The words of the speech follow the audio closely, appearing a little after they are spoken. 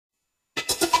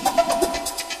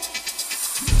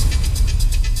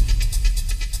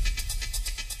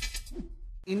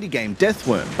Indie game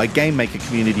Deathworm by game maker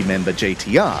community member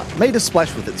JTR made a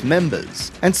splash with its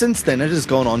members, and since then it has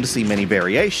gone on to see many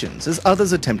variations as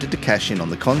others attempted to cash in on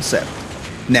the concept.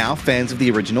 Now, fans of the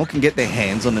original can get their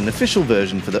hands on an official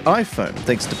version for the iPhone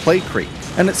thanks to Play Creep,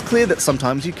 and it's clear that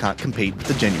sometimes you can't compete with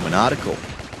the genuine article.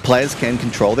 Players can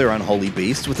control their unholy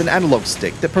beast with an analog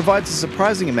stick that provides a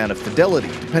surprising amount of fidelity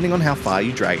depending on how far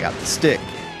you drag out the stick.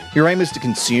 Your aim is to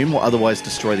consume or otherwise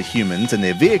destroy the humans and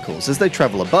their vehicles as they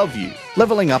travel above you,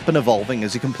 leveling up and evolving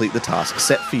as you complete the task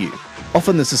set for you.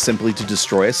 Often this is simply to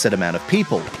destroy a set amount of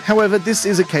people, however this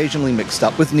is occasionally mixed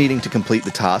up with needing to complete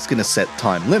the task in a set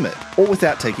time limit, or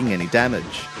without taking any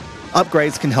damage.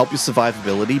 Upgrades can help your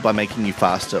survivability by making you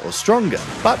faster or stronger,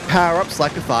 but power-ups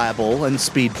like a fireball and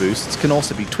speed boosts can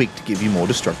also be tweaked to give you more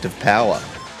destructive power.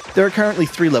 There are currently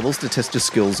 3 levels to test your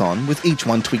skills on, with each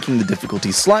one tweaking the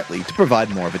difficulty slightly to provide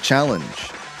more of a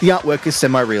challenge. The artwork is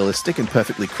semi-realistic and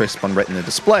perfectly crisp on retina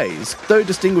displays, though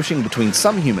distinguishing between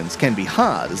some humans can be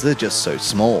hard as they're just so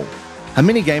small. A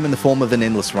minigame in the form of an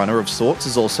endless runner of sorts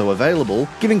is also available,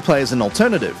 giving players an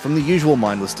alternative from the usual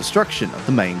mindless destruction of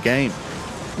the main game.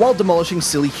 While demolishing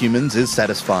silly humans is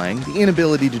satisfying, the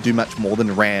inability to do much more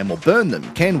than ram or burn them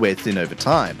can wear thin over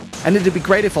time, and it'd be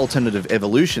great if alternative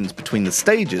evolutions between the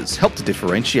stages helped to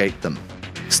differentiate them.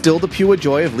 Still, the pure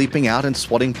joy of leaping out and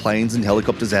swatting planes and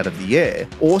helicopters out of the air,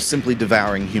 or simply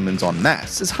devouring humans en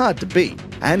masse, is hard to beat,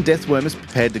 and Deathworm is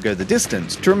prepared to go the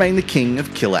distance to remain the king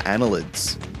of killer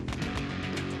annelids.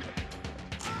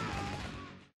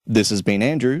 This has been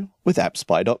Andrew with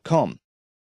AppSpy.com.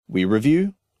 We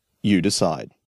review, you decide.